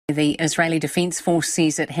The Israeli Defence Force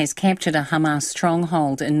says it has captured a Hamas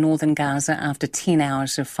stronghold in northern Gaza after 10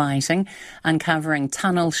 hours of fighting, uncovering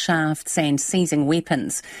tunnel shafts and seizing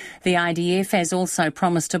weapons. The IDF has also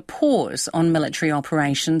promised a pause on military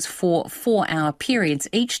operations for 4-hour periods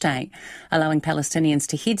each day, allowing Palestinians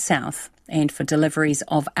to head south and for deliveries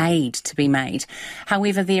of aid to be made.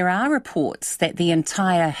 However, there are reports that the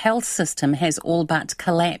entire health system has all but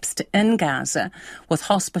collapsed in Gaza, with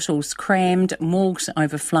hospitals crammed, morgues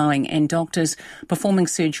overflowing and doctors performing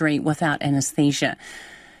surgery without anaesthesia.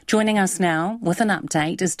 Joining us now with an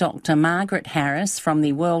update is Dr. Margaret Harris from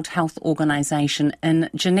the World Health Organization in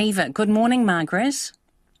Geneva. Good morning, Margaret.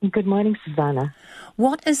 Good morning, Susanna.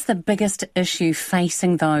 What is the biggest issue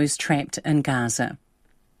facing those trapped in Gaza?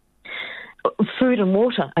 Food and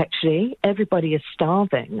water, actually. Everybody is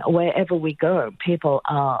starving. Wherever we go, people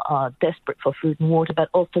are desperate for food and water, but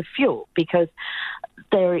also fuel, because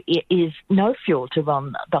there is no fuel to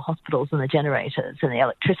run the hospitals and the generators and the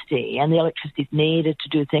electricity. And the electricity is needed to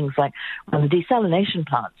do things like run the desalination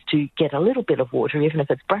plants to get a little bit of water, even if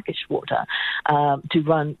it's brackish water,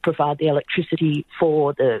 to provide the electricity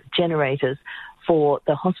for the generators for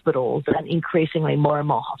the hospitals, and increasingly more and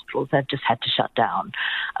more hospitals have just had to shut down.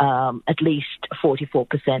 At least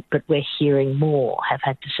 44%, but we're hearing more have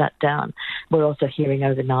had to shut down. We're also hearing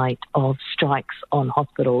overnight of strikes on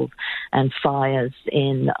hospitals and fires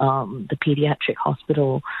in the paediatric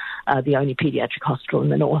hospital, the only paediatric hospital in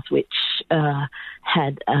the north, which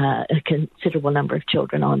had a considerable number of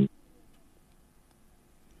children on.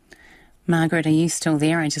 Margaret, are you still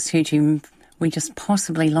there? I just heard you. We just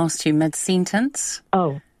possibly lost you mid-sentence.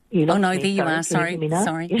 Oh, you lost no, me. there you are.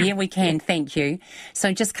 Sorry. Yeah, we can. Thank you.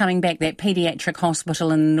 So just coming back, that paediatric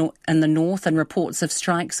hospital in the north and reports of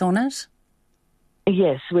strikes on it?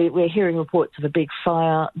 Yes, we're hearing reports of a big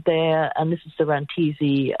fire there, and this is the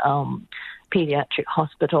Rantizi Paediatric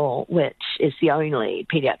Hospital, which is the only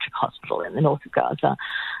paediatric hospital in the north of Gaza,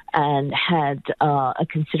 and had a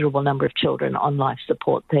considerable number of children on life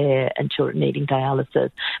support there and children needing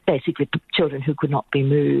dialysis, basically children who could not be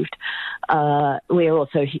moved. We're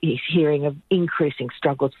also hearing of increasing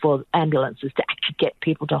struggles for ambulances to actually get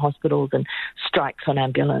people to hospitals and strikes on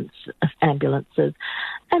ambulances.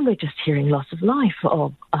 And we're just hearing loss of life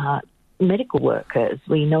of medical workers.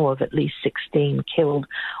 We know of at least 16 killed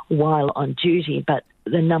while on duty, but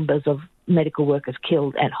the numbers of medical workers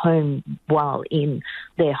killed at home while in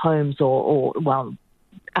their homes or while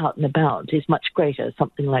out and about is much greater,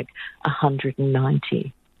 something like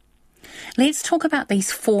 190. Let's talk about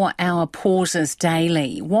these 4-hour pauses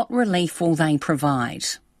daily. What relief will they provide?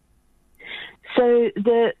 So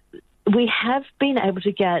we have been able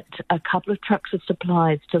to get a couple of trucks of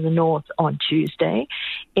supplies to the north on Tuesday.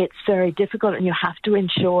 It's very difficult, and you have to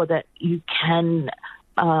ensure that you can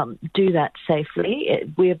do that safely.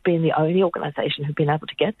 We have been the only organisation who've been able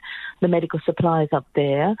to get the medical supplies up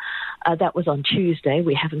there. That was on Tuesday.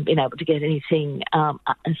 We haven't been able to get anything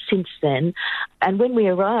since then. And when we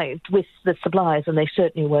arrived with the supplies, and they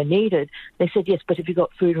certainly were needed, they said, yes, but if you've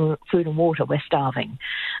got food and water, we're starving.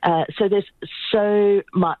 So there's so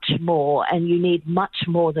much more, and you need much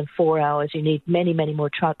more than 4 hours. You need many, many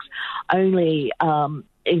more trucks. Only,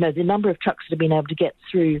 the number of trucks that have been able to get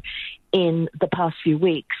through in the past few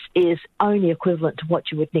weeks is only equivalent to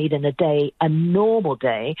what you would need in a normal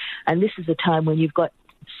day. And this is a time when you've got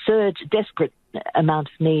desperate amount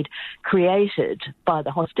of need created by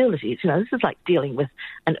the hostilities. This is like dealing with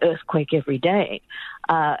an earthquake every day.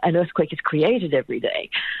 An earthquake is created every day.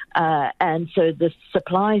 And so the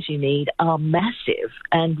supplies you need are massive,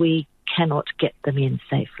 and we cannot get them in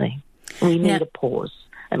safely. We need a pause,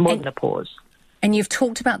 and more than a pause. And you've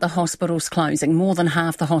talked about the hospitals closing, more than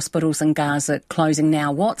half the hospitals in Gaza closing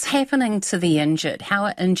now. What's happening to the injured? How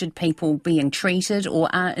are injured people being treated, or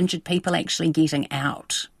are injured people actually getting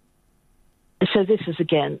out? So this is,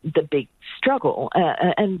 again, the big struggle.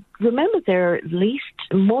 And remember, there are at least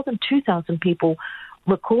more than 2,000 people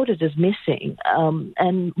recorded as missing,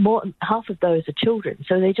 and half of those are children.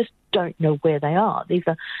 So they just don't know where they are. These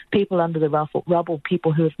are people under the rubble,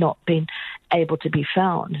 people who have not been able to be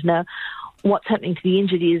found. Now, what's happening to the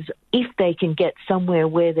injured is if they can get somewhere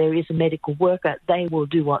where there is a medical worker, they will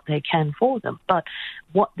do what they can for them. But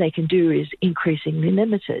what they can do is increasingly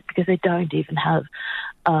limited, because they don't even have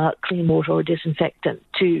clean water or disinfectant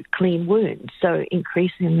to clean wounds. So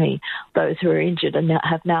increasingly, those who are injured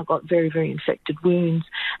have now got very, very infected wounds.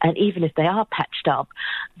 And even if they are patched up,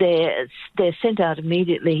 they're sent out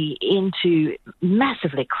immediately into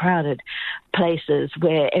massively crowded places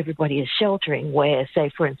where everybody is sheltering, where,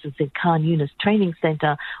 say, for instance, in Khan Yunis Training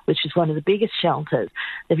Centre, which is one of the biggest shelters,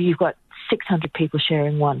 you've got 600 people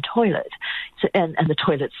sharing one toilet. So, and the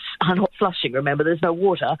toilets are not flushing, remember, there's no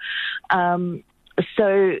water.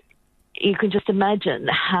 So you can just imagine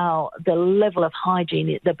how the level of hygiene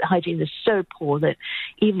is so poor that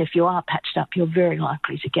even if you are patched up, you're very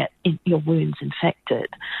likely to get your wounds infected.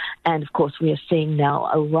 And of course, we are seeing now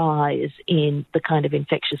a rise in the kind of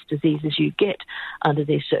infectious diseases you get under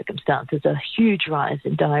these circumstances, a huge rise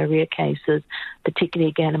in diarrhea cases, particularly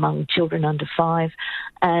again among children under 5,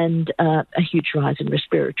 and a huge rise in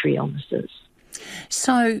respiratory illnesses.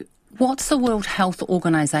 So what's the World Health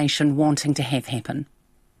Organization wanting to have happen?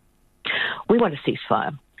 We want a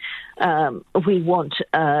ceasefire. We want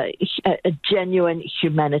a genuine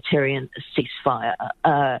humanitarian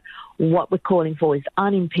ceasefire. What we're calling for is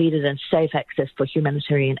unimpeded and safe access for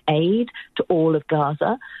humanitarian aid to all of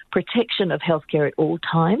Gaza, protection of healthcare at all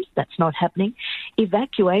times, that's not happening,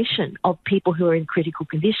 evacuation of people who are in critical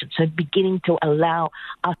condition, so beginning to allow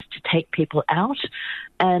us to take people out,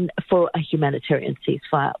 and for a humanitarian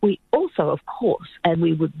ceasefire. We also, of course, and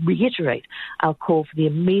we would reiterate our call for the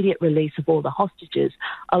immediate release of all the hostages,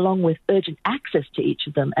 along with urgent access to each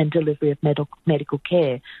of them and delivery of medical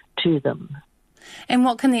care to them. And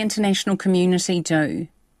what can the international community do?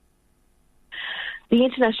 The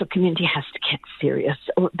international community has to get serious.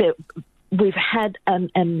 We've had a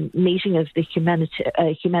meeting of the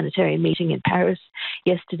humanitarian meeting in Paris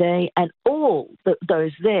yesterday, and all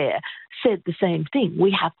those there said the same thing.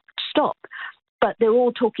 We have to stop. But they're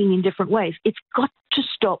all talking in different ways. It's got to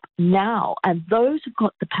stop now. And those who've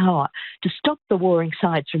got the power to stop the warring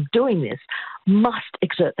sides from doing this must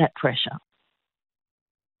exert that pressure.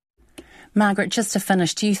 Margaret, just to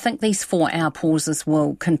finish, do you think these 4-hour pauses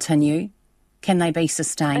will continue? Can they be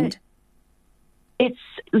sustained? It's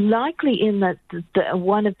likely in that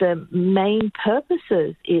one of the main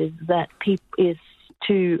purposes is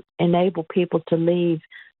to enable people to leave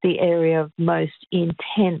the area of most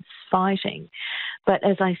intense fighting. But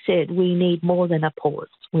as I said, we need more than a pause.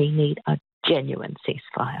 We need a genuine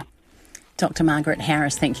ceasefire. Dr. Margaret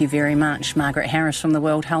Harris, thank you very much. Margaret Harris from the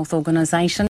World Health Organization.